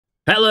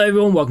Hello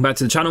everyone, welcome back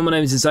to the channel. My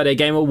name is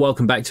InsideAgameR.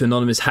 Welcome back to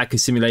Anonymous Hacker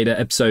Simulator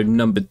episode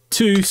number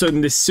 2. So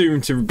in this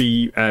soon to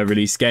be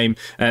released game,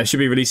 should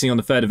be releasing on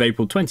the 3rd of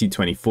April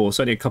 2024.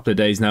 So only a couple of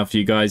days now for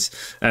you guys.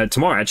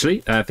 Tomorrow actually,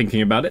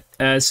 thinking about it.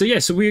 So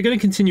we're going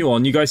to continue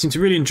on. You guys seem to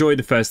really enjoy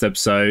the first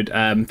episode.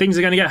 Things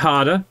are going to get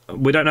harder.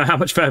 We don't know how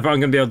much further I'm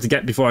going to be able to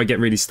get before I get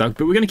really stuck,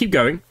 but we're going to keep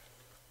going.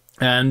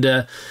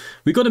 And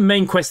we've got a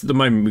main quest at the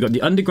moment. We've got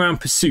the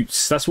underground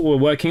pursuits. That's what we're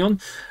working on.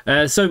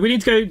 So we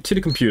need to go to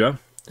the computer.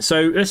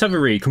 So let's have a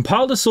read.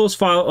 Compile the source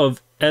file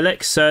of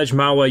LXSurge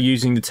malware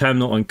using the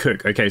terminal on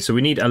cook. Okay, so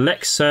we need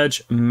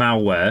LXSurge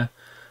malware.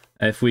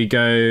 If we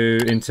go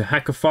into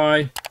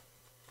Hackify,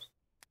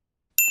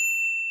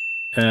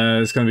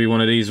 it's going to be one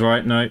of these,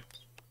 right? No.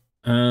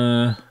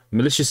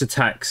 Malicious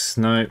attacks.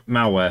 No.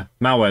 Malware.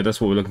 Malware,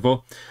 that's what we're looking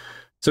for.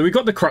 So we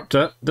got the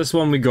corruptor. That's the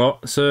one we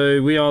got. So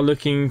we are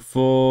looking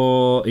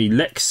for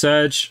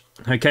LXSurge.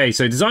 Okay,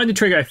 so designed to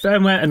trigger a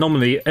firmware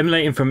anomaly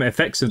emanating from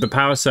effects of the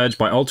power surge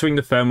by altering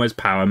the firmware's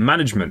power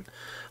management.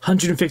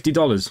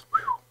 $150.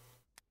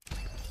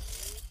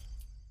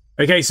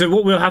 Okay, so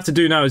what we'll have to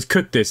do now is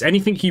cook this.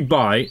 Anything you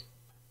buy,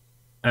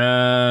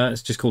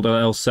 it's just called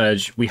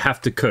LXSurge, we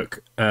have to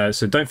cook.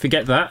 So don't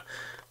forget that.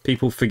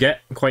 People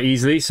forget quite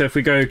easily. So if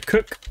we go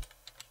cook,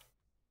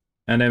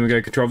 and then we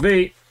go Control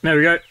V, there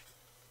we go.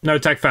 No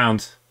tag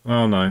found.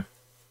 Oh no.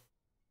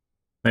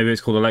 Maybe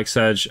it's called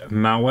LXSurge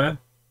malware.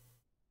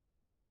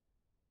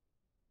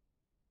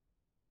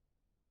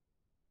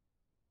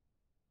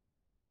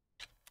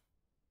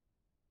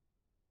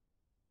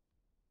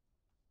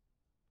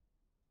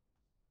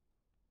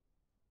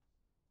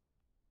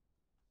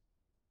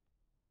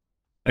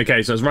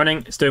 Okay, so it's running,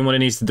 it's doing what it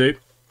needs to do.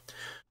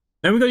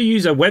 Then we've got to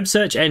use our web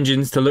search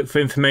engines to look for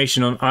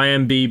information on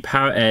AMD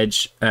Power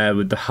Edge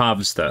with the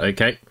harvester.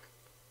 Okay,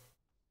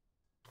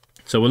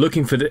 so we're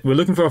looking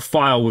for a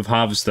file with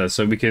harvester,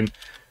 so we can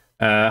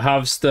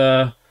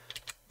harvester.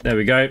 There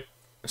we go.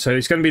 So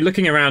it's going to be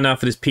looking around now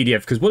for this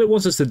PDF because what it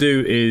wants us to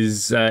do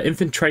is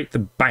infiltrate the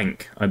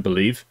bank. I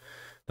believe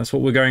that's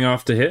what we're going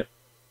after here.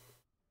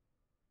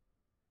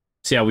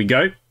 See how we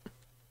go.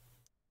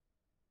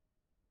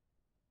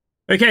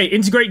 Okay,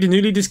 integrate the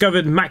newly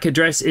discovered MAC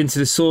address into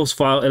the source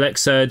file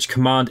LXSurge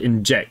command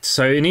inject.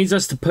 So it needs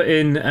us to put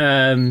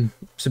in,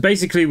 so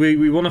basically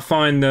we want to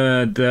find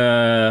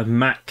the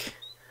MAC.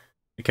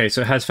 Okay,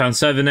 so it has found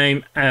server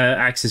name,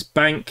 Access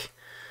Bank.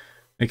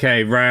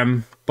 Okay,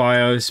 RAM,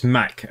 BIOS,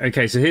 MAC.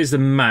 Okay, so here's the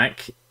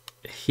MAC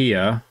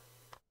here.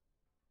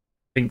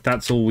 I think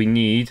that's all we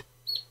need.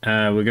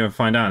 We're going to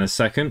find out in a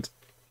second.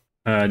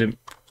 I didn't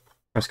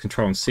press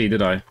Control and C,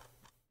 did I?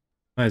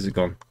 Where's it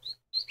gone?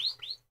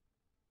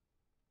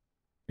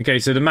 Okay,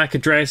 so the MAC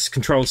address,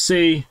 Control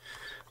C,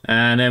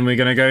 and then we're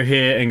going to go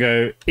here and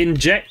go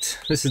inject.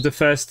 This is the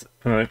first.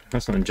 Oh,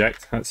 that's not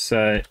inject. That's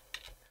something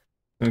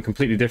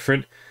completely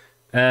different.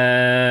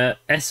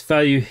 S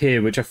value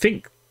here, which I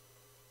think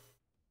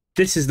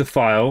this is the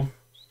file,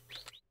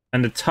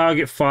 and the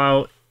target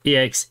file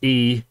exe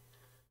is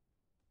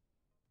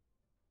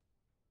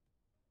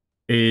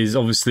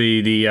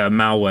obviously the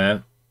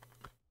malware.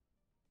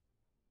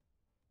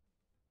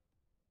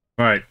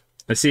 All right,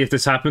 let's see if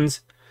this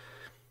happens.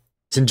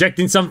 It's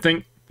injecting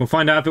something. We'll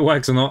find out if it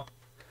works or not.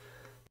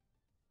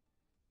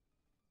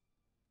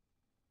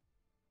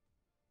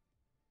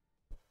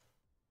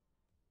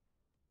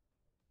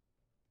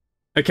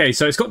 Okay,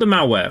 so it's got the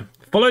malware.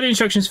 Follow the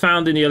instructions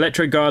found in the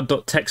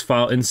electroguard.txt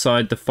file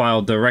inside the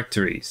file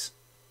directories.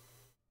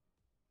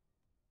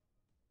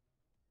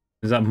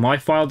 Is that my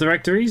file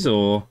directories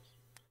or?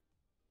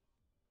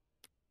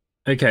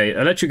 Okay,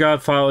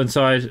 electroguard file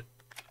inside.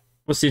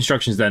 What's the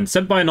instructions then?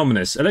 Sent by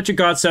Anonymous.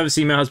 Electroguard service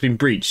email has been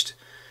breached.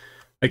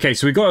 Okay,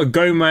 so we've got a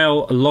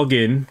GoMail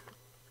login.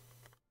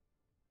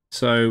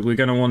 So we're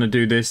going to want to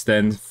do this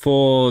then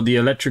for the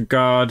Electric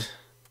Guard.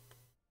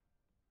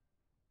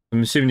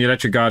 I'm assuming the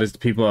Electric Guard is the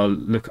people that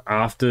look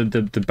after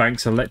the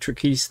bank's electric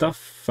key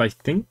stuff, I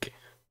think.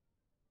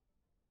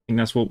 I think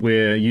that's what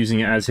we're using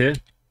it as here.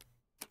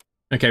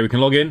 Okay, we can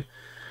log in.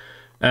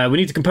 We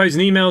need to compose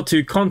an email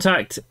to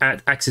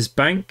contact@Axis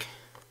Bank.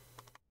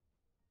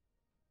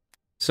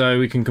 So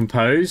we can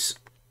compose,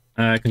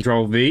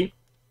 Control V.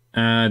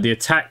 The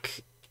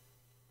attack.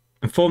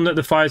 Inform that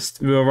the fires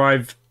will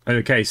arrive.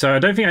 Okay, so I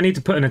don't think I need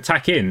to put an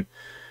attack in.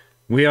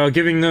 We are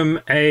giving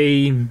them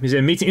a... Is it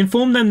a meeting?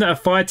 Inform them that a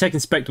fire tech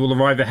inspector will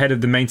arrive ahead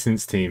of the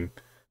maintenance team.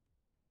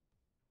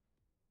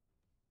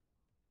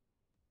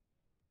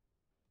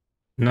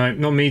 No,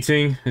 not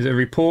meeting. Is it a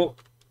report?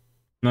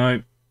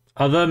 No.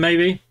 Other,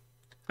 maybe?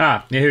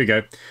 Ah, yeah, here we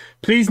go.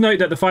 Please note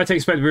that the fire tech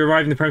inspector will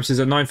arrive in the premises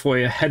at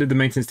 9:40 ahead of the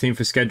maintenance team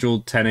for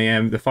scheduled 10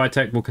 AM. The fire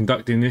tech will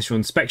conduct the initial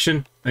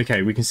inspection.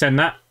 Okay, we can send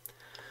that.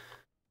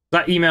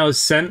 That email is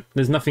sent.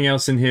 There's nothing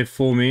else in here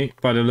for me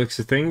by the looks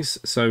of things,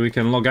 so we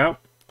can log out.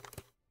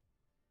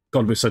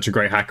 God, we're such a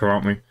great hacker,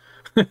 aren't we?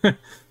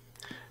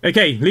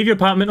 Okay, leave your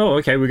apartment. Oh,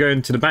 okay, we're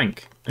going to the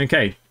bank.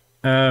 Okay.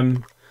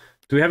 Do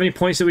we have any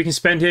points that we can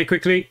spend here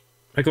quickly?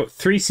 I got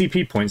 3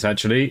 CP points,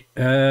 actually.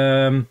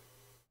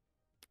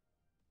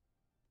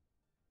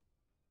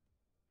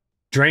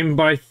 Drain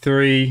by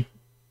 3,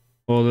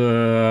 or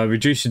the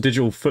reduce your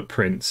digital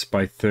footprints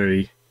by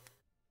 3.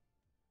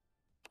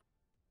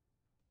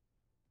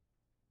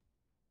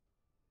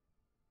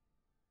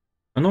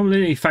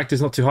 Anomaly factor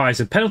is not too high,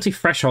 so penalty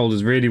threshold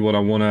is really what I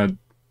want to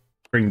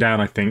bring down,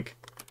 I think.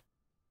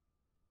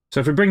 So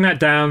if we bring that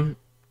down,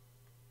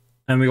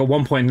 and we got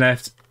 1 point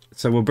left,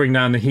 so we'll bring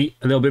down the heat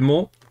a little bit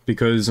more,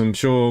 because I'm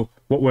sure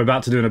what we're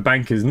about to do in a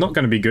bank is not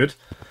going to be good.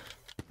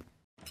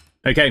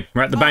 Okay,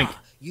 we're at the bank.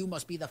 You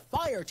must be the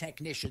fire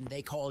technician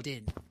they called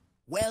in.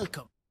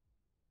 Welcome.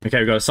 Okay,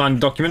 we've got a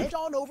signed document. Head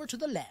on over to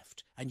the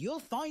left, and you'll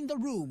find the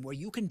room where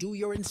you can do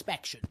your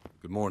inspection.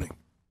 Good morning.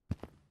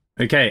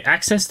 Okay,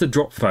 access the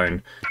drop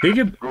phone.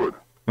 Good.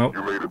 Oh.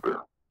 You made it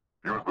there.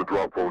 Use the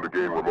drop phone to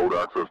gain remote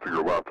access to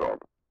your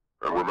laptop.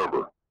 And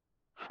remember,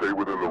 stay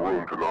within the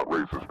room to not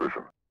raise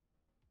suspicion.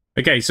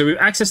 Okay, so we've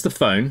accessed the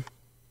phone.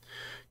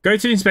 Go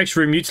to the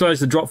inspection room, utilize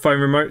the drop phone,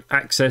 remote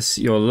access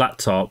your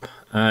laptop.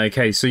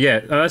 Okay, so yeah,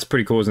 that's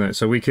pretty cool, isn't it?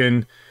 So we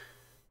can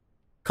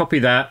copy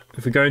that.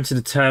 If we go into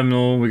the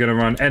terminal, we're going to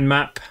run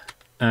Nmap,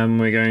 and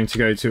we're going to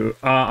go to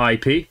our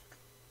IP.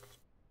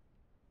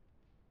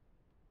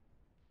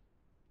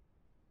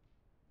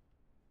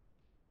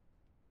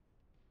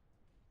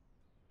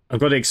 I've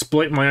got to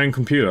exploit my own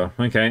computer.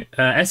 Okay,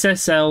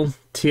 SSL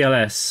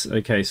TLS.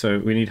 Okay, so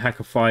we need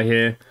Hackify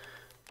here.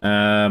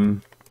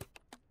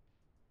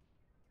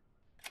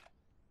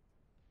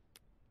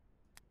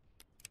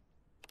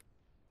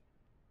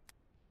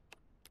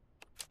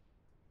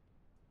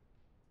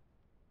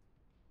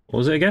 What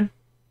was it again?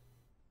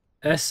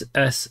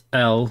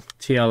 SSL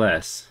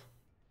TLS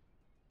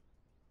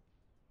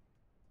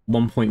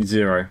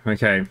 1.0.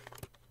 Okay.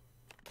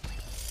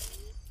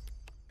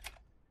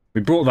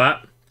 We brought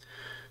that.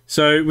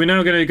 So we're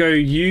now going to go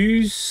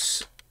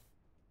use,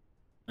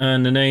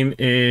 and the name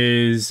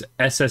is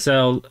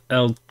SSL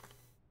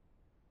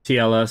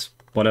TLS,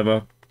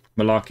 whatever,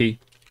 malarkey.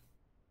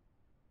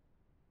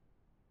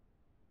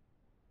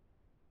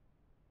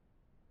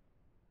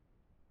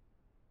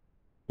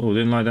 Oh,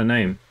 didn't like that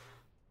name.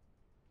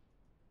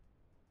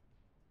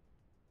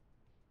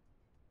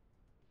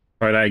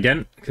 Try that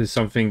again, because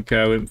something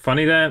went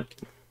funny there.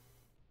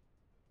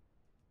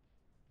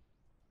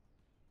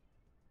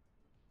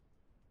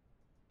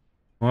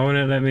 Why won't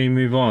it let me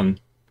move on?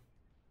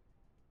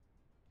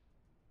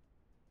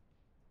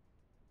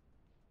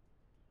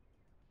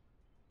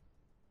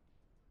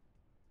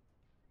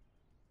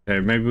 Okay,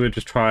 maybe we'll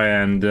just try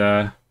and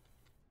copy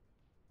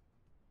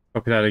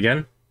that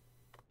again.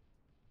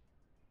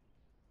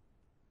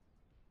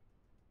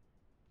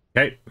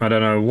 Okay, I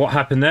don't know what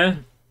happened there.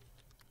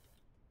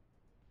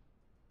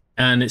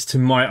 And it's to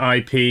my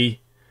IP,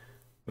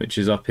 which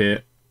is up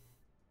here.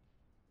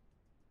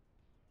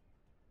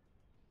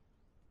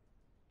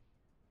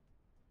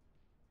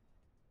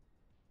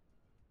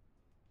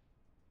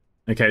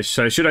 Okay,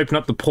 so it should open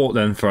up the port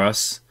then for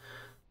us.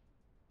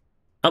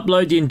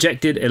 Upload the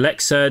injected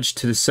elect surge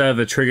to the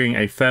server, triggering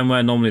a firmware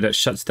anomaly that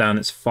shuts down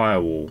its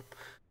firewall.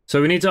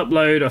 So we need to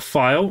upload a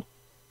file.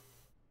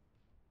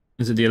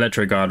 Is it the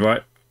ElectroGuard,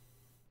 right?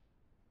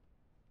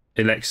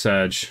 Elect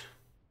surge.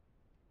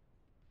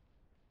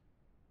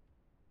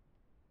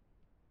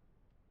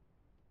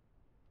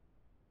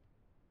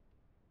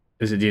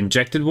 Is it the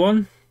injected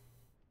one?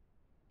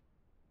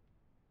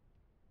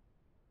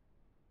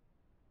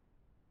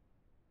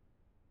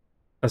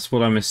 That's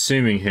what I'm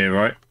assuming here,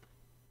 right?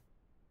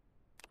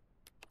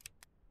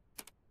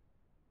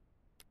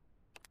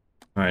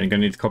 Alright, you're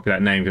gonna need to copy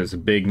that name because it's a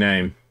big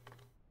name.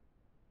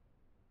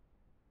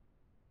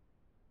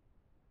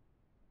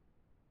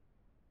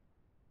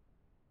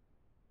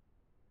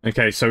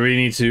 Okay, so we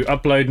need to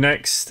upload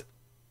next.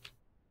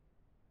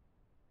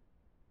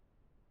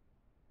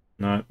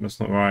 No, that's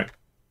not right.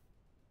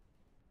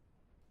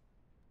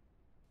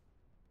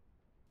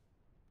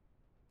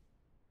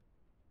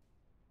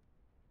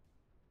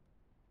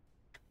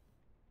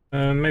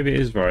 Maybe it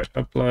is right.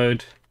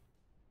 Upload.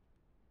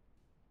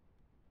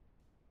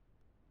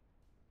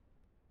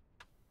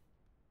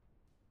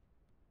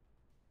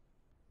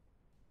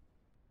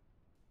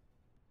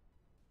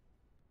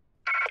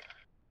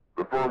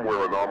 The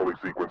firmware anomaly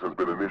sequence has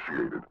been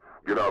initiated.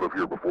 Get out of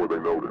here before they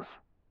notice.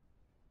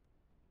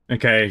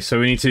 Okay, so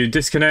we need to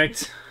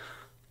disconnect.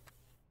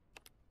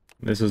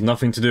 This has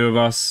nothing to do with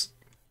us.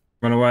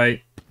 Run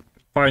away.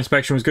 Fire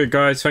inspection was good,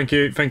 guys. Thank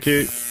you. Thank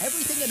you.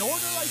 Everything in order,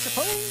 I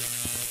suppose?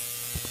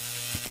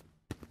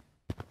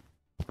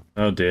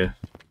 Oh dear.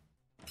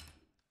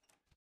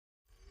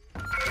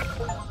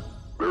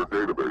 Their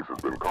database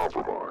has been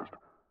compromised.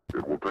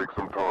 It will take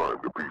some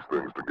time to piece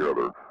things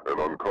together and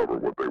uncover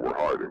what they were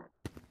hiding.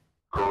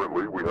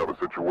 Currently, we have a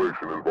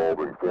situation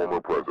involving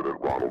former President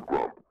Ronald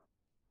Grump.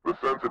 The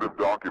sensitive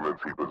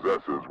documents he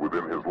possesses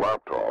within his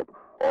laptop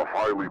are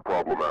highly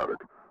problematic,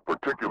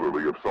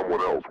 particularly if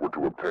someone else were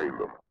to obtain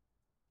them.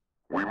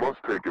 We must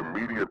take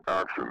immediate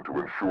action to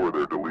ensure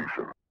their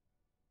deletion.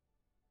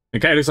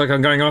 Okay, looks like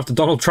I'm going after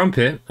Donald Trump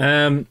here.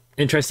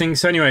 Interesting.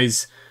 So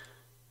anyways,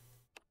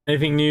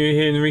 anything new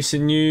here in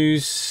recent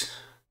news?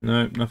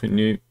 No, nothing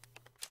new.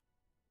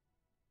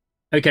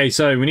 Okay,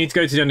 so we need to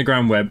go to the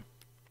underground web.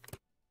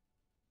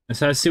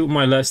 So let's see what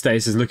my alert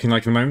status is looking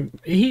like at the moment.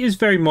 He is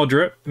very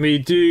moderate. We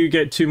do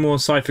get 2 more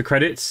cipher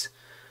credits.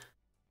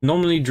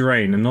 Anomaly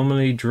drain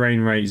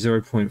rate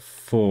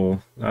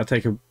 0.4. I'll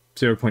take a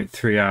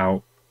 0.3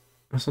 out.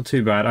 That's not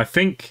too bad. I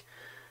think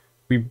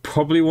we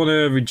probably want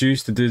to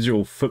reduce the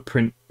digital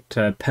footprint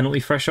penalty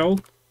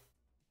threshold.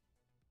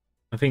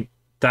 I think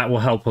that will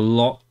help a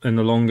lot in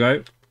the long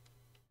go.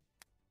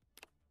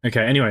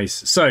 Okay,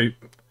 anyways, so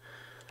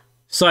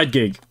side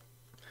gig.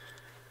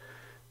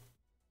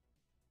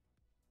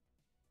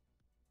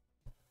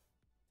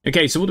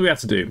 Okay, so what do we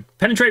have to do?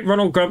 Penetrate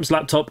Ronald Grump's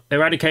laptop,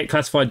 eradicate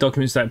classified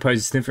documents that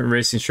pose a significant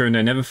risk, ensuring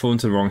they never fall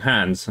into the wrong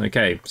hands.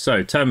 Okay,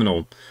 so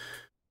terminal.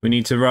 We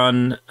need to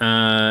run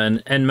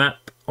an Nmap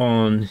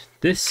on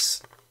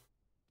this.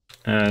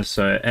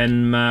 So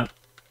Nmap.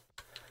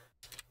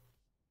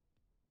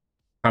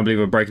 Can't believe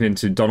we're breaking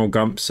into Donald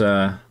Gump's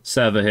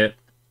server here.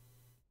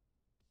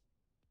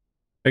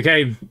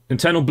 Okay,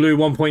 internal blue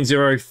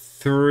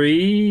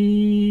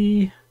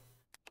 1.03.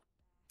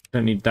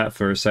 Don't need that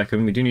for a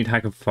second. We do need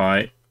hack and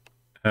fight.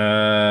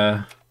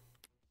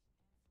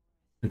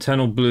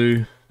 Internal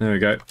blue. There we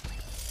go.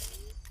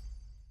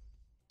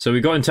 So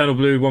we got internal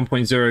blue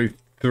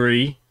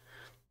 1.03,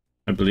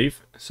 I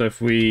believe. So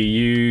if we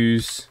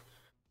use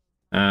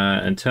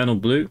internal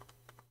blue,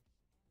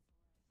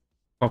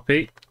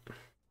 copy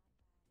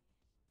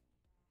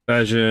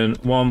version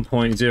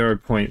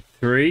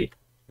 1.0.3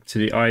 to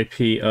the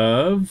IP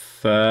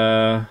of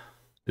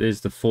it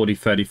is the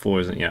 4034,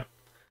 isn't it? Yeah.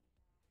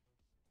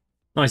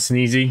 Nice and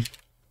easy.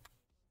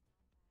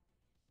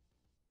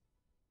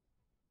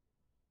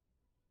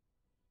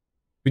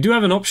 We do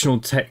have an optional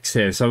text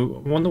here, so I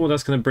wonder what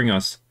that's going to bring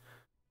us.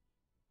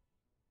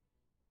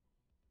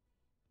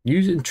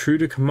 Use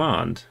intruder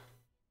command.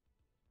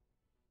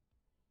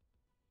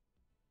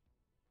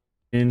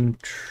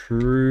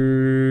 Intruder.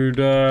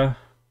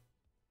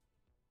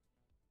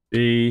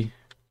 The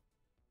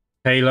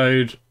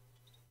payload.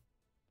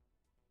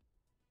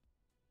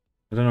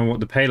 I don't know what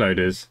the payload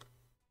is.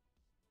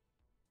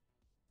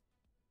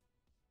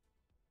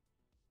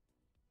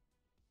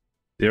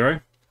 Zero?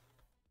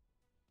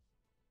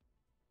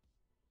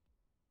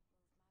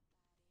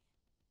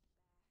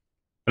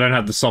 I don't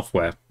have the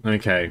software.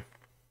 Okay.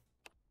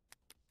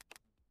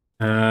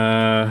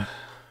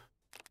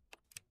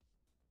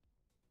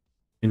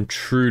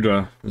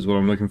 Intruder is what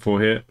I'm looking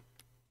for here.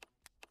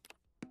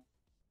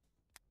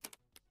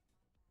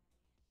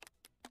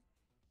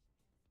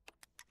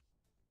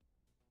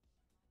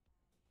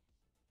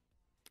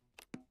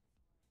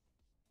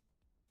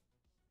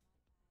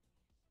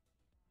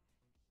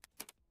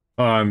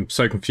 Oh, I'm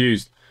so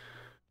confused.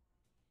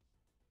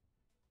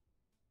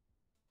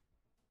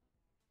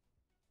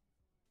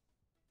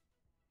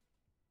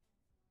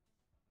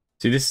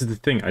 See, this is the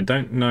thing. I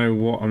don't know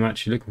what I'm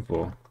actually looking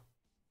for.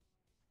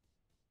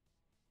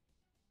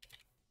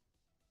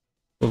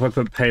 What if I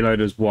put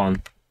payload as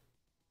 1?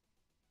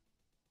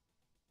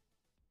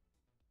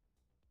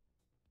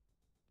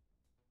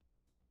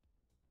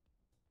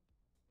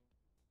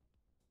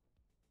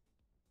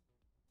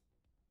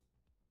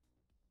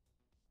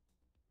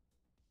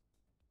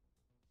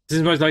 This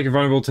is most likely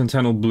vulnerable to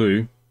internal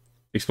blue.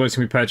 Exploits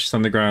can be purchased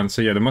underground.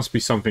 So yeah, there must be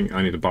something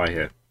I need to buy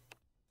here.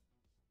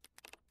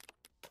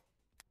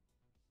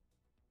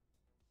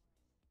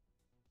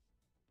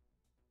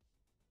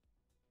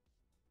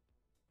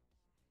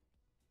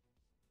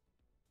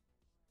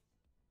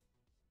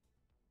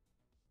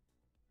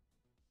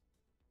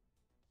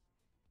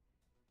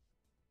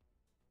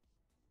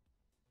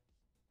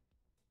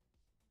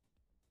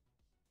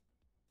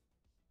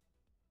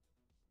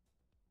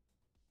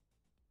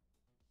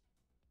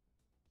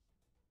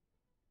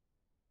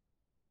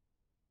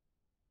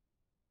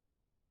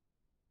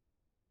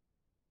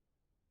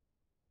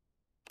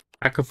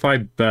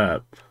 Hackify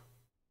Burp.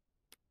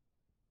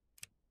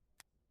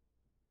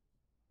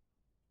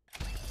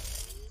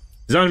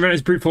 Design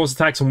inventors brute force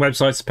attacks on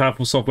websites to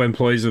powerful software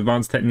employees with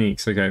advanced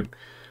techniques. Okay.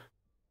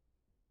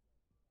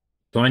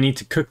 Do I need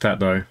to cook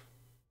that though?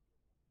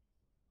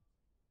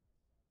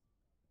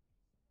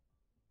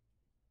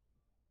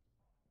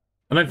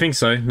 I don't think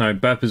so. No,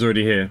 Burp is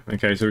already here.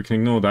 Okay, so we can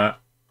ignore that.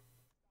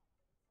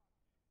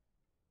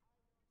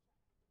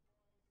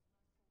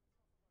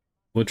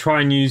 We'll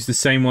try and use the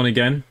same one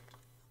again.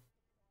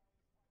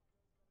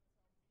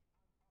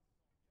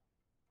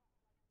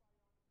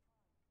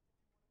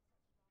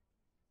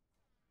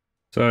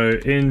 So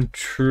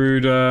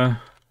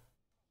intruder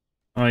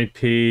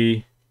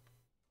IP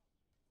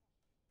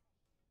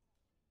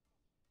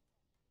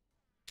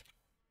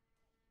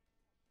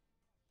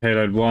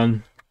payload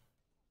 1.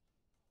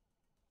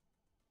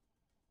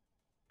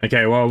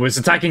 Okay, well, it's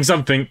attacking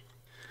something.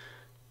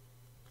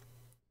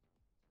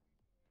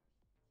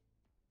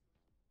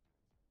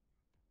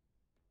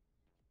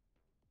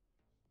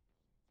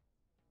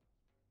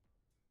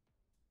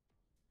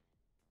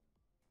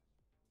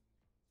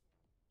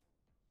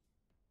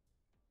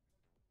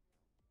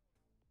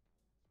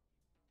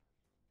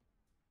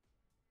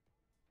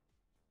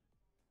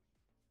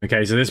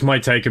 Okay, so this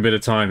might take a bit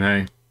of time,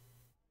 hey?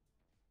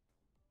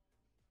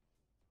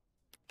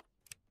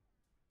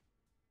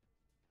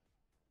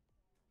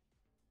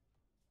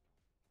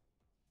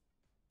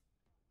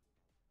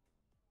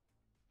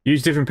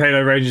 Use different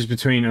payload ranges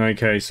between...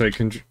 Okay, so...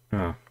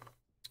 Oh.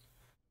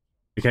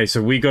 Okay,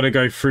 so we got to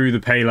go through the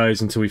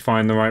payloads until we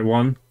find the right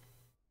one.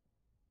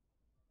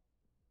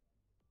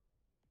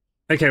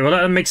 Okay, well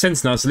that makes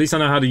sense now. So at least I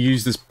know how to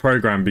use this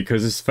program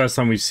because it's the first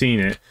time we've seen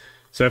it.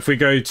 So if we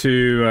go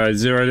to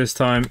 0 this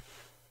time,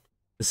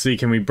 let's see,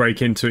 can we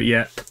break into it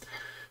yet?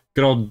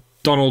 Good old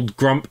Donald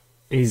Grump.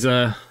 He's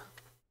got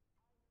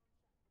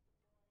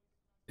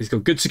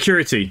good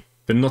security,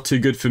 but not too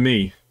good for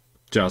me.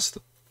 Just.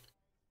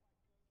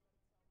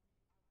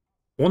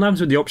 What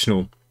happens with the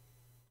optional?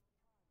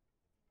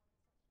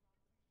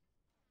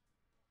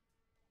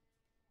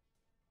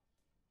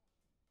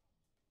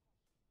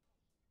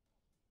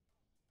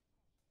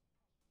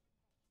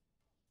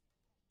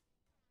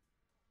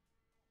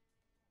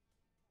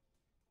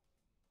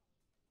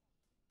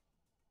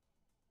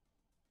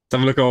 Let's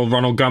have a look at old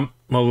Ronald Gump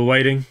while we're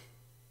waiting.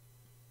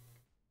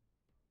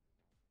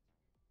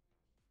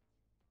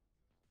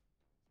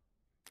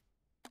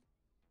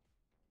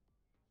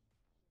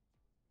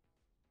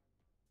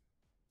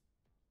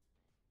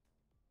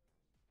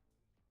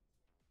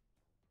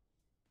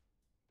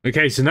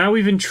 Okay, so now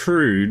we've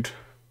intrude.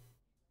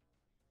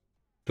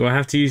 Do I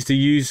have to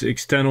use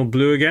external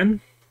blue again?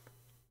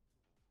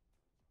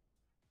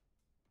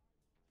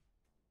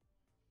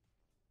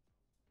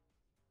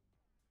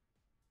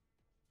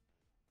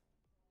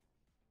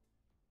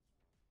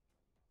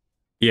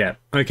 Yeah,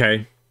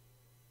 okay.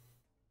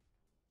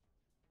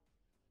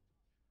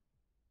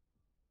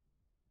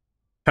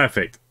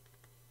 Perfect.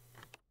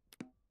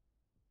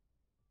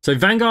 So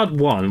Vanguard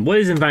 1, what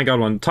is in Vanguard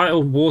 1?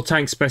 Title, War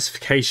Tank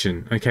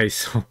Specification. Okay,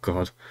 so, oh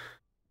god.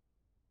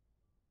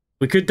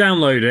 We could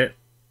download it.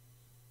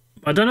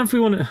 I don't know if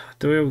we want to...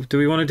 Do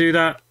we want to do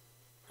that?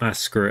 Ah,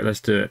 screw it, let's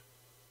do it.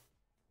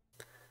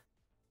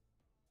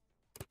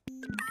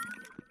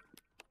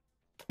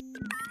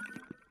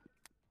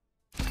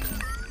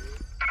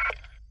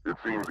 It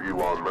seems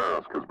Elon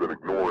Musk has been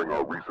ignoring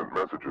our recent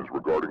messages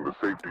regarding the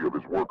safety of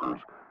his workers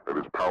and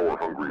his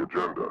power-hungry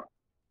agenda.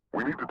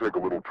 We need to take a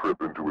little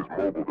trip into his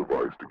mobile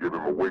device to give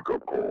him a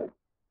wake-up call.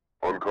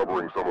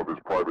 Uncovering some of his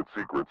private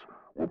secrets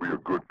will be a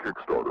good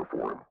Kickstarter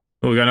for him.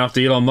 Oh, we're going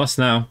after Elon Musk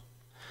now.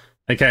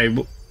 Okay,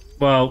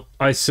 well,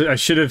 I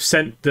should have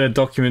sent the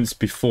documents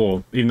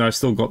before, even though I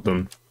still got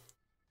them.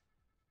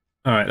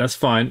 Alright, that's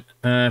fine.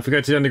 If we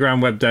go to the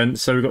underground web then,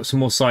 so we've got some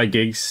more side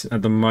gigs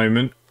at the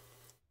moment.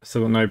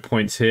 Still got no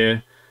points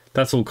here.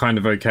 That's all kind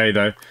of okay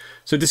though.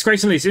 So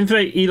disgrace and lease.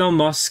 Infiltrate Elon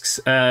Musk's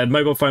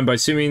mobile phone by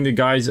assuming the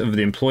guise of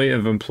the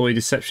employee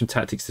deception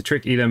tactics to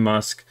trick Elon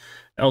Musk,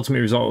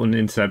 ultimately resulting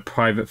into their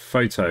private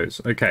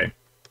photos. Okay.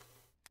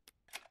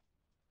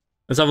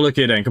 Let's have a look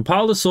here then.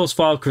 Compile the source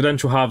file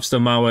credential harvester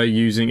malware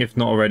using, if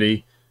not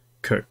already,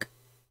 cook.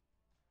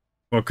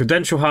 Well,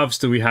 credential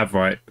harvester we have,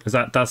 right? Is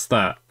that's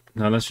that.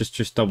 Now let's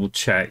just double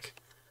check.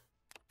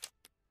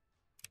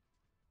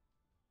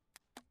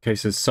 Okay,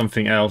 so there's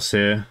something else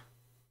here.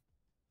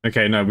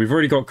 Okay, no, we've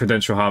already got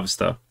credential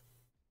harvester.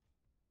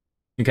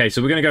 Okay,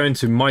 so we're going to go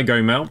into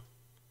MyGoMail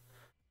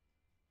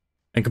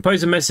and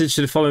compose a message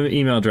to the following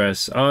email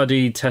address,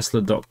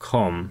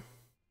 rdtesla.com.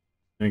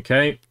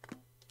 Okay.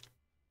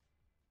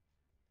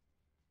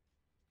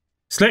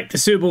 Select a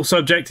suitable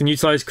subject and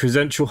utilize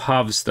credential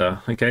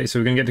harvester. Okay, so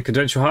we're going to get the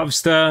credential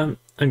harvester.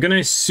 I'm going to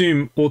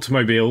assume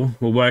automobile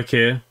will work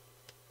here.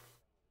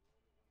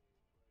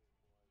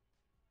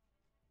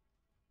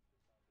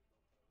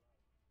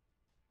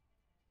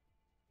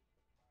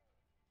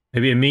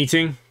 Maybe a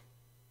meeting.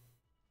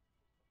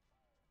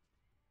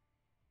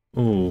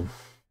 Oh.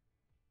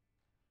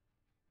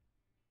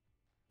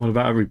 What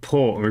about a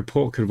report? A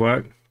report could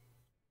work.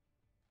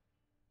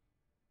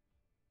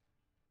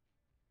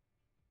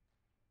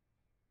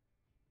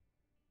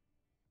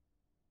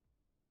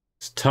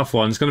 It's a tough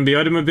one. It's going to be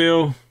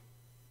automobile.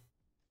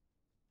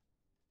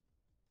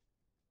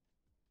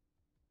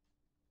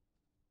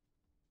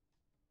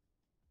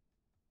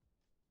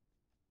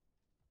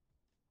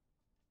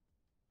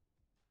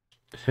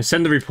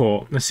 Send the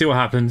report. Let's see what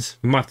happens.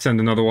 We might have to send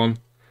another one.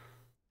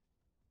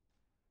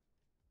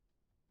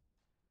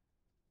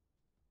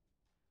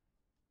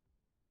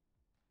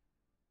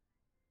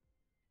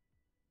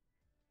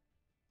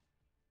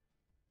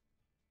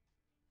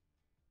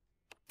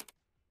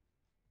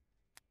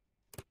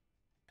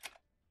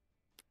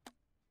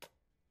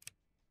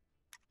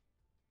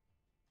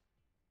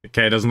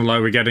 Okay, it doesn't look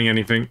like we're getting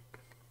anything.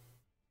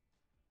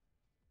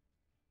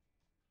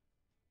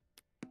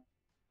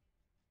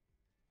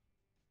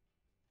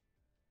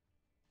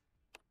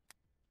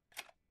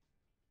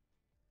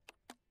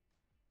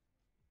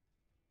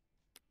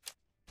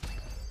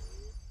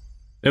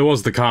 It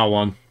was the car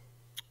one.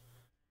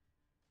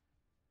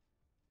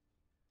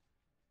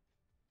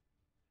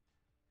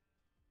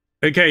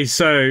 Okay,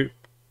 so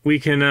we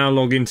can now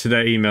log into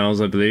their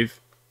emails, I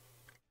believe.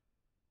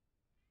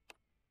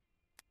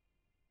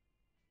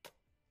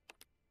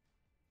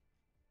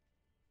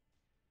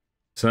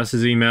 So that's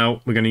his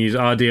email. We're going to use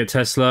RD at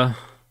Tesla.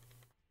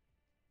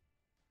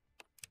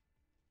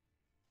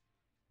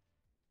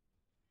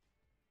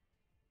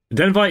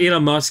 Then invite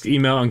Elon Musk,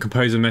 email and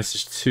compose a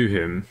message to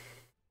him.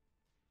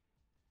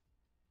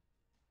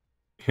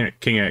 Yeah,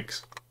 King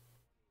X.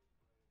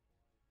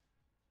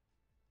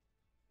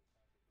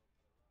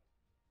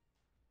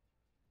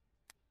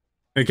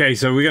 Okay,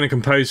 so we're going to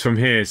compose from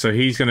here. So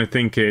he's going to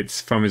think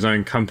it's from his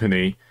own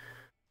company.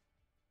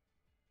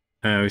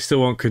 We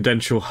still want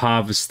credential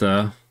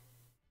harvester.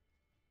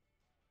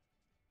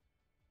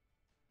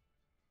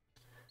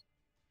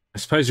 I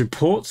suppose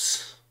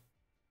reports.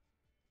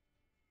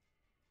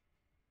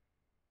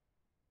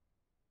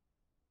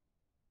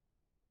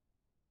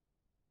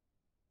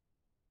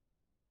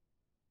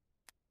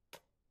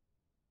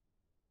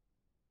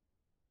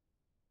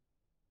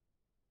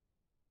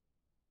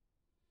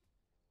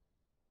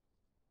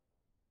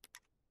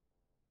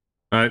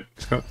 Alright.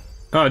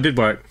 Oh, it did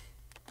work.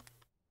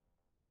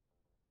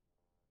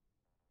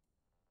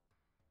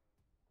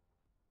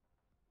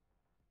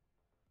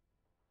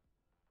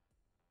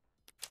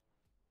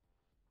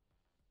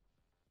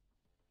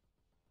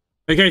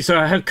 Okay, so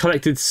I have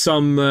collected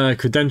some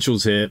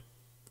credentials here.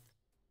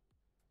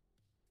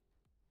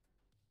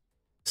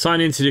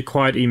 Sign into the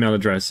acquired email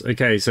address.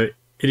 Okay, so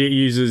idiot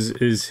users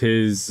is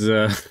his...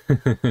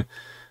 Alright,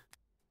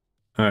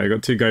 I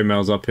got 2 go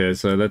mails up here,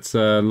 so let's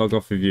log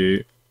off with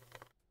you.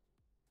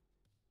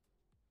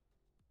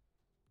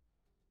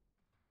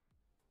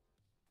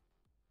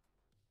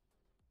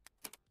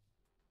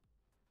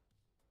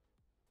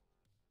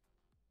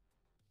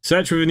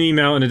 Search with an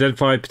email and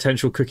identify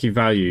potential cookie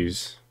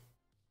values.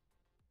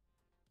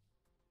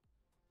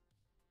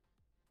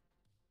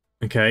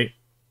 Okay.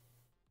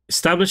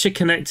 Establish a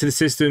connect to the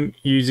system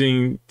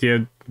using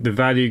the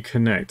value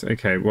connect.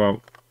 Okay,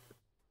 well,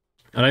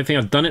 I don't think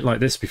I've done it like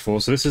this before,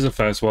 so this is the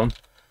first one.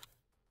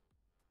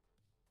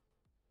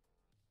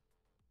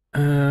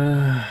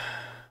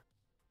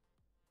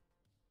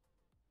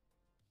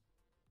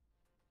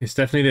 It's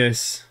definitely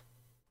this.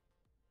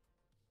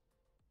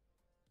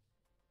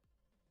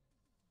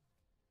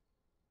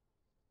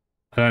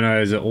 I don't know,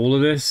 is it all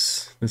of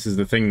this? This is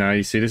the thing now,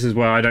 you see, this is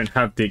where I don't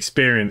have the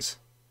experience.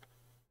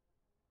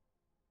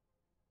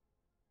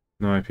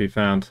 No IP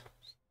found.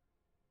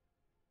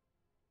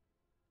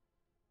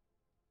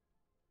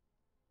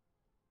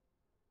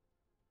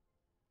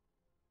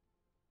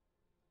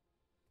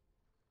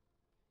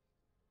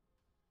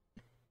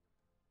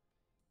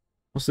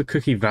 What's the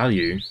cookie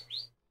value?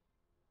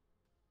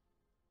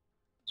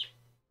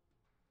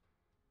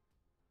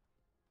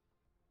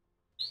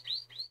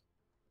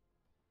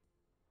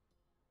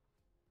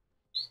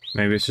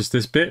 Maybe it's just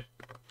this bit.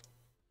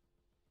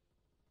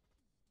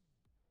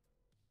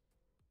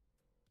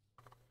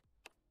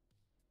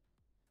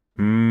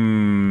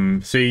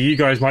 See, you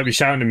guys might be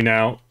shouting at me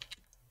now,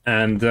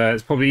 and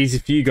it's probably easy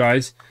for you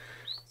guys.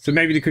 So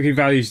maybe the cookie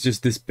value is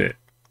just this bit.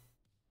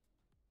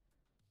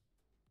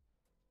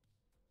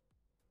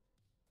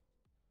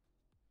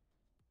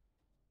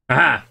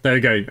 Aha! There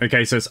we go.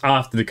 Okay, so it's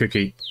after the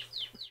cookie.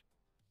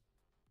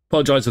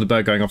 Apologise for the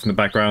bird going off in the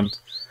background.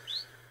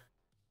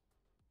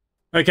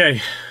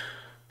 Okay.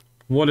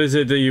 What is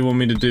it that you want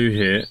me to do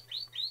here?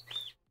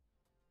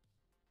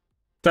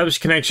 Establish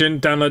connection.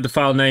 Download the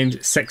file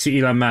named Sexy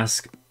Elon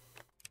Musk.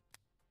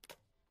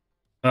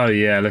 Oh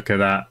yeah, look at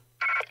that.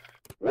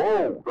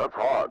 Whoa, that's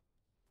hot.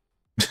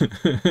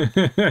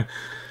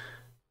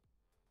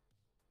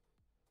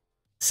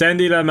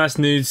 Send Elon Musk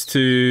nudes to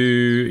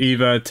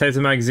either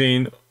Tater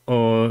Magazine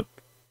or...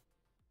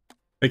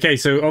 Okay,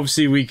 so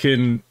obviously we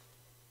could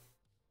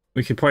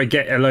probably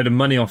get a load of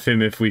money off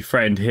him if we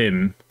threatened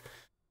him.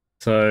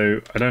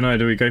 So, I don't know,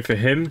 do we go for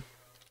him?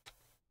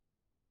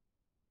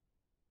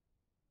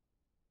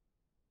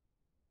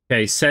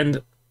 Okay,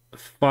 send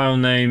file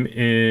name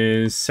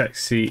is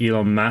Sexy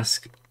Elon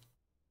Musk.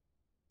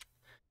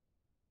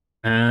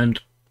 And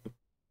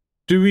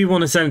do we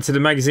want to send it to the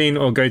magazine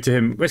or go to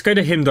him? Let's go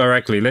to him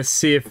directly. Let's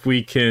see if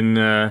we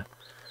can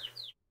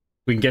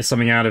get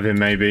something out of him,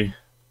 maybe.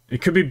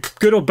 It could be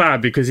good or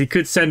bad, because he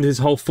could send his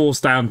whole force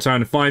down trying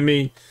to find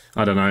me.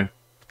 I don't know.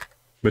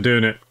 We're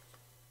doing it.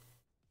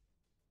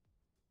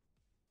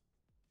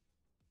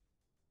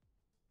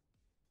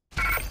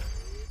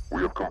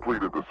 We have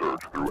completed the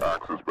search through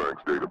Axis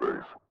Bank's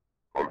database.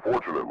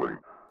 Unfortunately,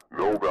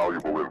 no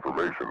valuable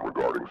information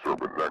regarding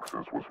Serpent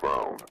Nexus was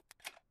found.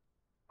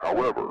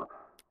 However,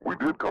 we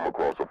did come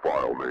across a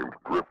file named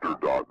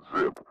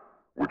drifter.zip,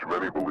 which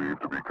many believe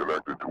to be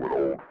connected to an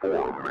old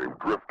forum named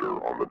Drifter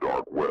on the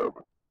dark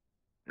web.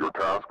 Your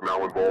task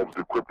now involves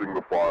decrypting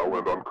the file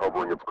and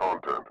uncovering its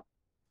content.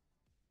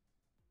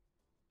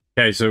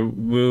 Okay, so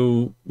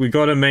we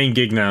got a main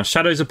gig now.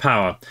 Shadows of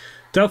Power.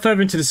 Delve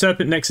further into the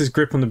Serpent Nexus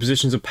grip on the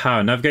positions of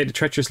power. Navigate the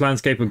treacherous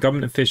landscape of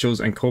government officials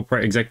and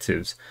corporate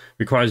executives.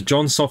 Requires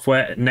John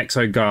Software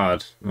Nexo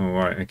Guard.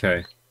 Alright,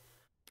 okay.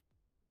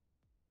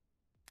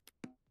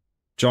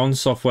 John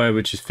Software,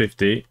 which is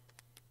 50.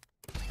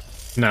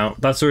 Now,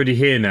 that's already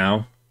here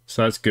now,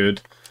 so that's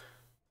good.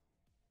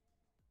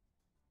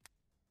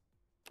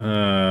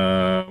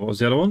 What was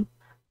the other one?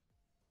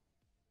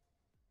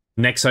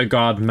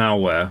 NexoGuard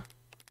malware.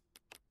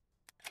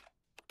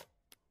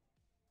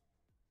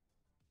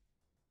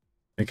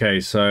 Okay,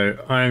 so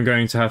I am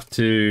going to have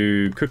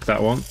to cook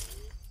that one.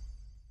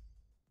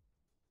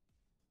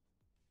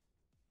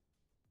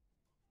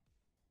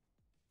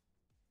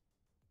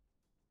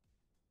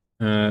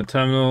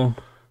 Terminal.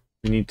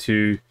 We need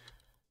to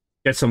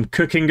get some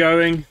cooking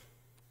going.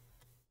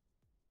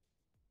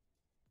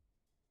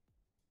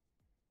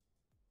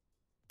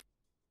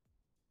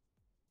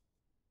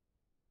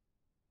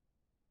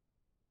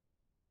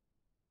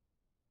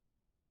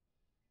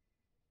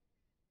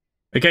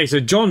 Okay, so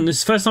John, this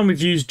is the first time we've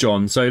used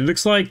John, so it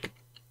looks like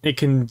it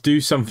can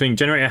do something,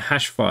 generate a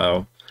hash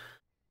file.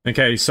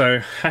 Okay, so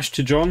hash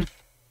to John.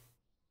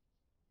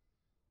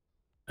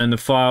 And the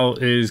file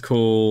is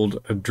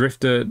called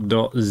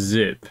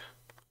drifter.zip.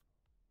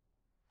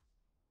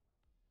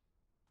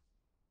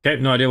 Okay,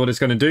 no idea what it's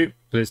going to do,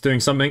 but it's doing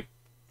something.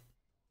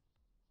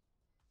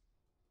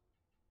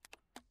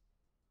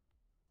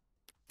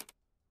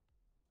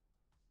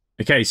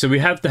 Okay, so we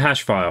have the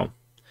hash file.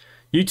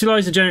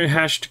 Utilize the generate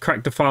hash to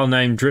crack the file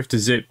name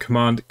drifter.zip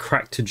command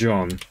crack to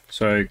John.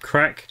 So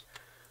crack,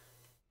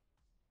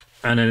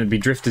 and then it'd be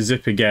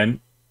drifter.zip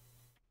again.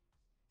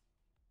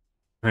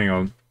 Hang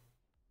on.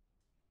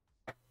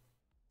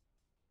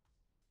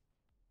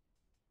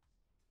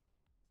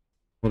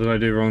 What did I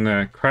do wrong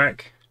there?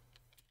 Crack,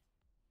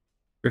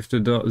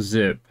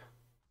 drifter.zip.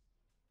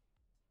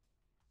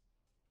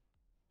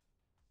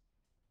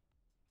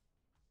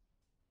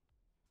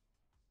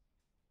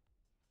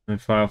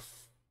 And file.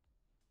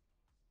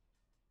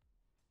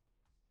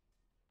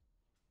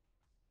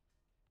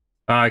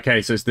 Ah,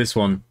 okay, so it's this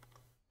one.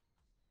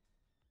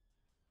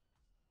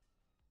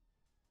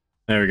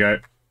 There we go.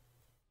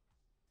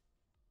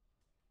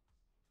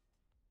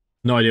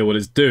 No idea what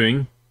it's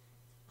doing.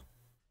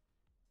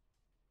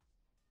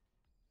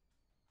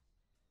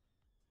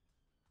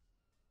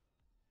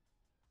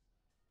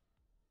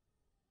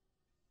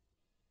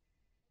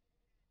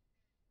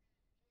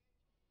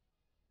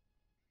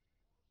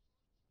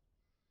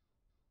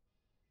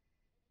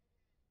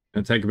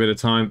 Gonna take a bit of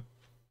time.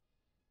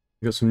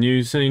 You got some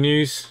news? Any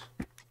news?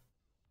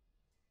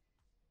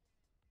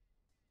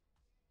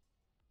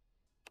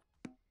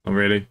 Not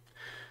really.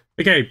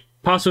 Okay,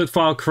 password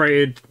file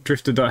created,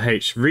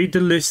 drifter.h. Read the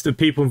list of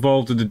people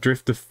involved in the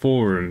Drifter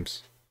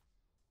forums.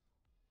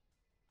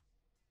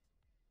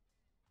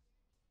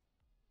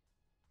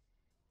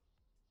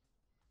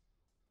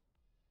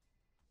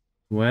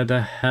 Where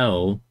the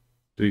hell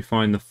do we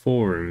find the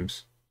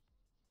forums?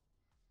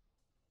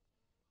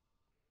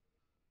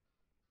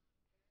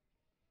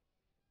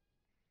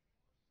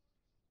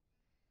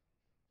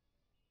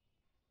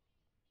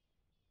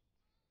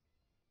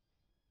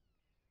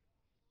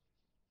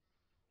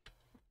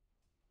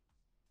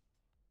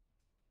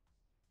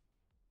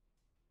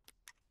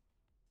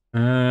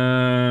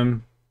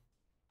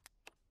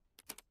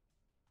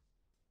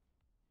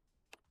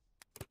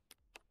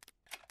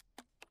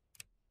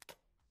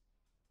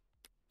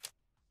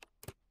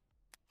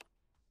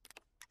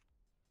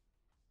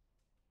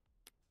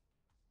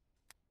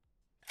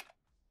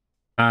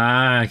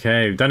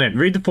 Okay, done it.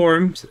 Read the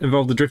forums,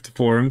 involve the Drifter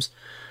forums.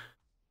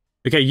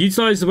 Okay,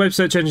 utilize the web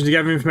search engine to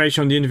gather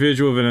information on the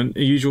individual with an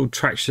unusual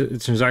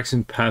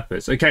transaction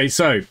purpose. Okay,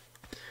 so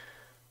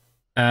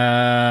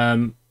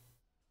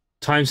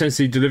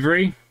time-sensitive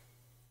delivery.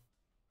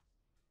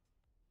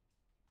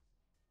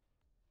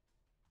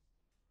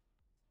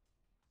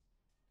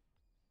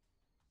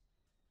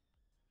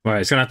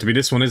 Right, it's gonna have to be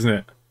this one, isn't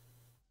it?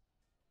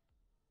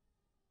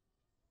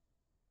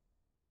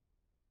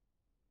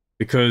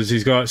 Because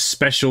he's got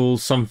special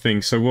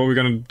something. So what we're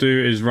gonna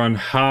do is run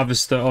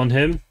harvester on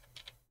him.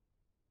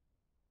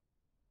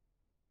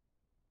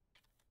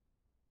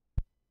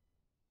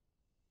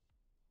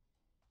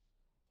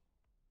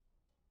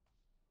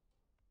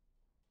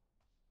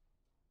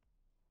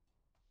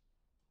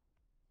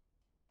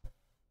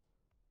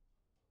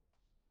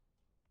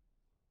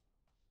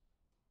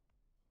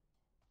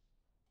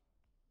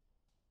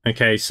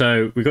 Okay,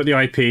 so we've got the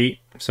IP,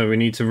 so we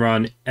need to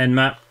run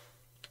Nmap.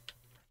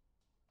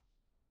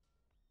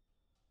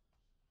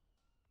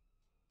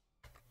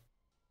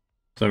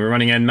 So we're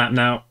running Nmap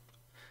now.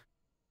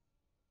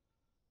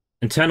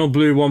 Internal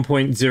blue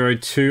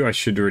 1.02, I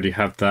should already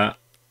have that.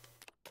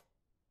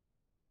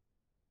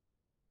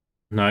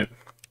 No.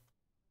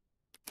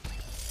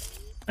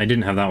 I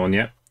didn't have that one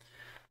yet.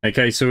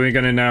 Okay, so we're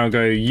going to now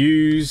go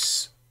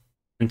use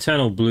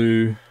internal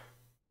blue.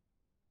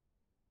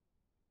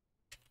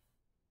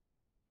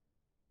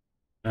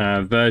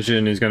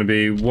 Version is going to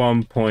be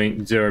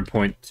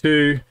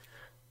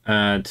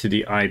 1.0.2 to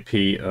the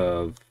IP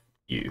of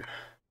you.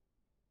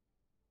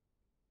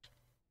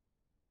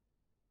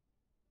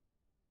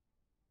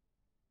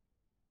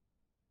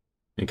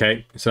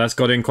 Okay, so that's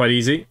got in quite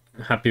easy.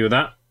 Happy with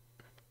that.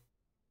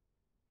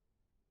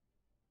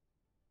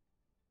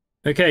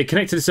 Okay,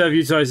 connect to the server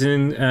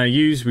utilizing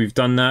use. We've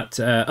done that.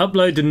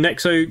 Upload the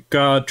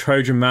NexoGuard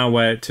Trojan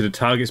malware to the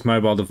target's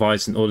mobile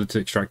device in order to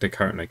extract their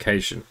current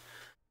location.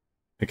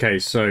 Okay,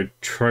 so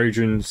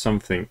Trojan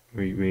something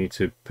we need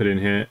to put in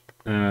here.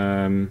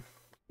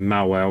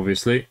 Malware,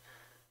 obviously.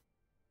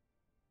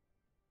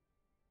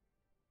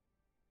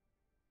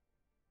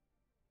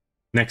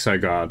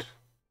 NexoGuard.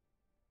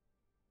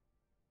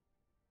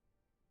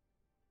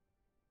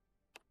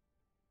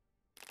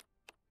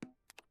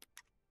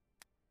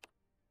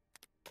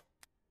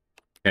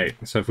 Okay,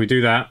 so if we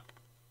do that,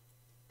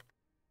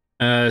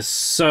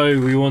 so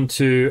we want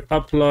to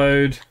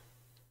upload.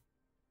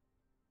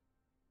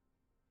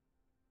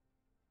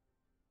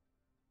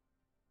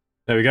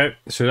 There we go.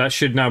 So that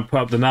should now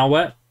put up the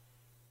malware.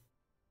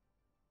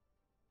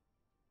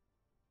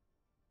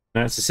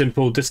 That's a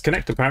simple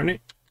disconnect,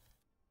 apparently.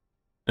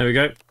 There we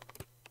go.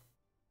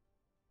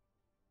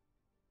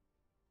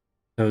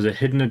 There was a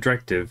hidden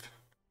directive.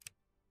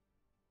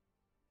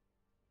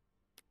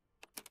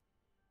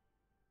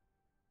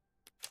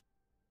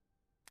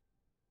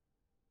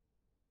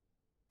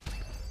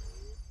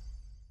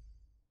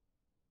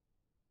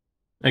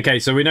 Okay,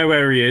 so we know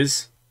where he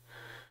is.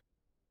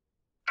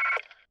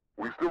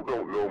 We still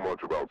don't know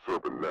much about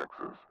Serpent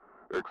Nexus,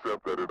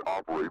 except that it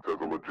operates as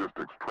a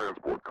logistics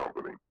transport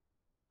company.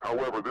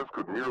 However, this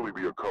could merely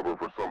be a cover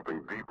for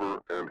something deeper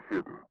and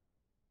hidden.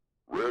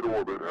 Red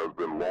Orbit has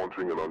been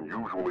launching an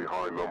unusually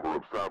high number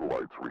of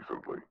satellites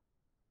recently.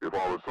 If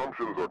our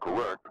assumptions are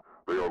correct,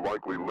 they are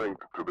likely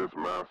linked to this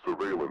mass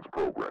surveillance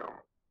program.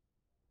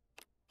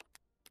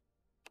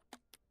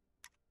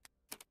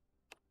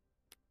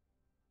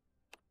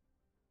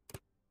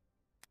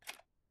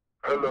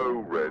 Hello,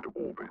 Red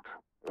Orbit.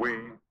 We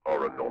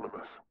are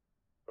anonymous.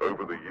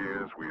 Over the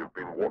years, we have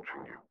been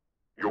watching you.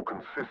 Your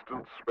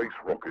consistent space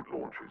rocket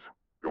launches,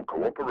 your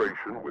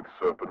cooperation with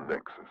Serpent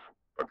Nexus,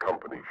 a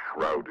company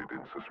shrouded in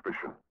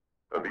suspicion,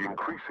 and the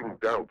increasing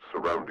doubts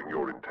surrounding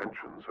your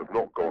intentions have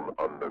not gone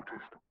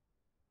unnoticed.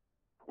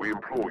 We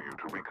implore you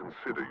to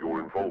reconsider your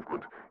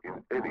involvement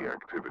in any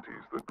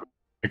activities that could...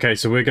 Okay,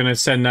 so we're going to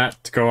send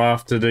that to go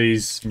after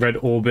these Red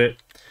Orbit.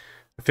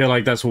 I feel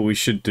like that's what we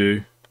should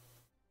do.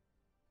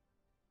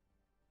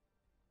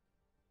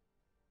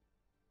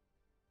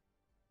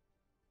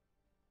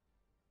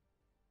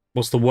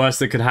 What's the worst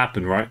that could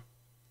happen, right?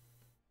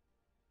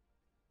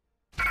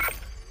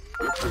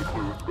 This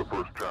concludes the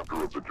first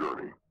chapter of the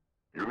journey.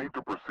 You need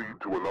to proceed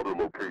to another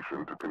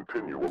location to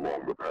continue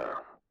along the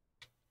path.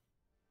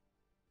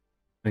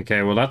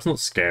 Okay, well that's not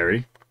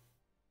scary.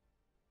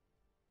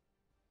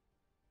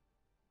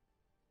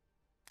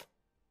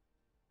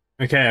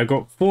 Okay, I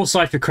got 4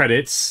 Cypher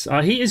credits.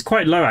 Heat is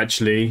quite low,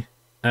 actually.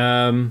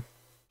 Normally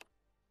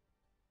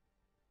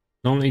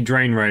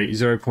drain rate,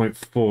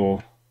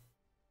 0.4.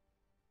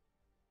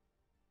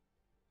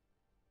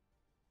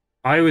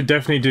 I would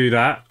definitely do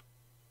that.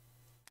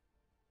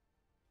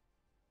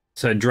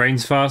 So it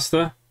drains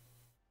faster.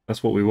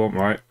 That's what we want,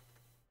 right?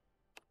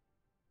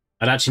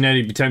 I'd actually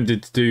nearly be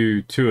tempted to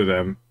do 2 of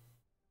them.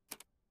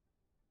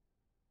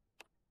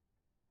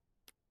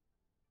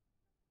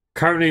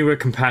 Currently, we're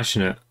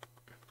compassionate.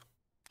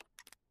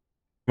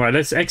 Right,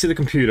 let's exit the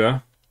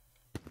computer.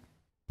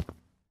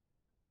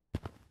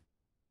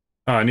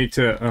 Oh, I need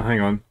to... Oh, hang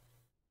on.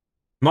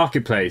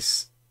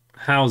 Marketplace.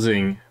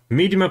 Housing.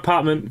 Medium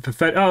apartment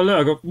for... Oh, look,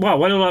 I got... Wow,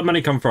 where did all that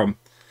money come from?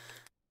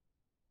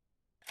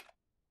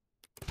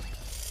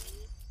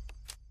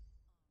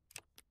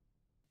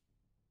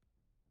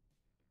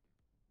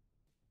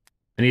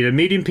 I need a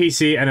medium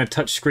PC and a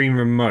touchscreen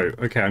remote.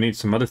 Okay, I need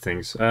some other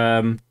things.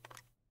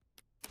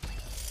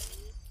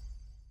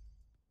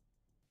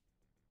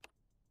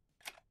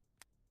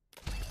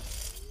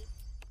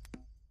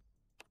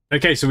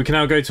 Okay, so we can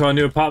now go to our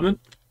new apartment.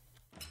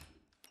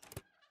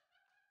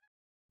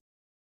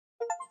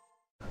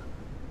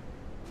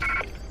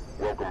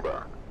 Welcome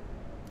back.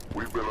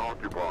 We've been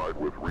occupied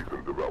with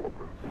recent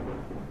developments.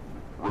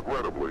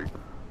 Regrettably,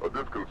 a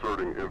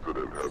disconcerting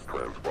incident has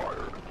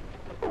transpired.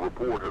 A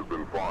report has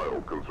been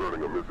filed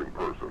concerning a missing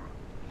person,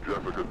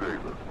 Jessica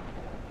Davis.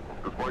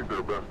 Despite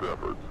their best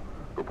efforts,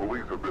 the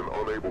police have been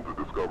unable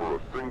to discover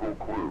a single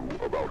clue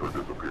about her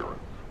disappearance.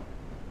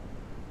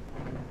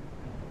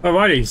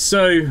 Alrighty,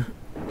 so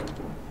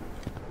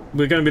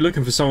we're going to be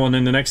looking for someone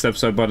in the next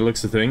episode by the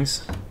looks of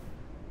things.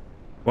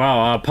 Wow,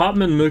 our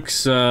apartment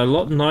looks a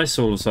lot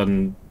nicer all of a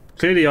sudden.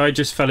 Clearly I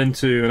just fell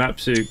into an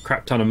absolute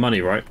crap ton of money,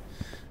 right?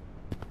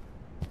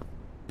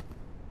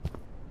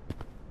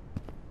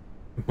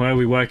 Where are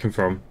we working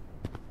from?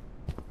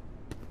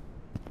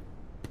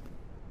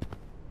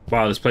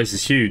 Wow, this place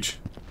is huge.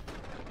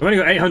 I've only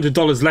got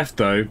 $800 left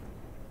though,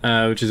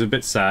 which is a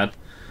bit sad.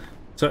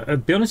 So, to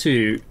be honest with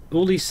you,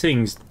 all these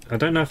things, I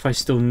don't know if I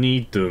still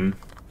need them.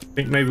 I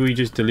think maybe we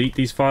just delete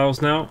these files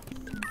now.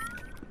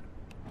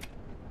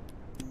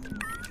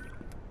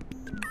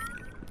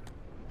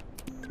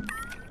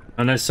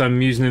 Unless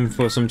I'm using them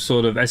for some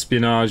sort of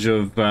espionage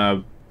of,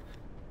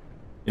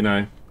 you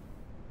know,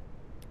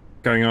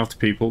 going after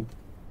people.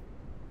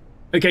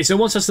 Okay, so it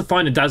wants us to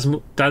find a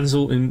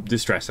damsel in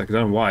distress. I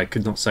don't know why I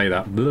could not say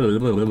that. Blah,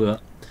 blah, blah,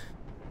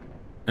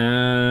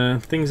 blah.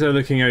 Things are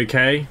looking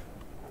okay.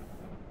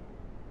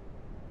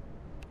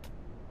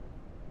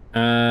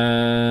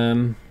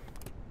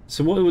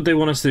 So what would they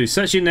want us to do?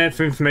 Search in there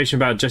for information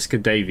about Jessica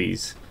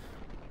Davies.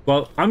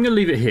 Well, I'm going to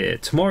leave it here.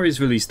 Tomorrow is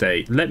release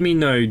day. Let me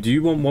know, do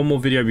you want one more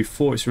video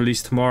before it's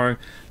released tomorrow?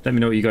 Let me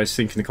know what you guys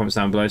think in the comments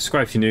down below.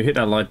 Subscribe if you're new, hit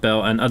that like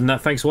bell, and other than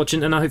that, thanks for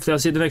watching, and hopefully I'll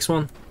see you in the next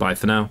one. Bye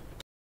for now.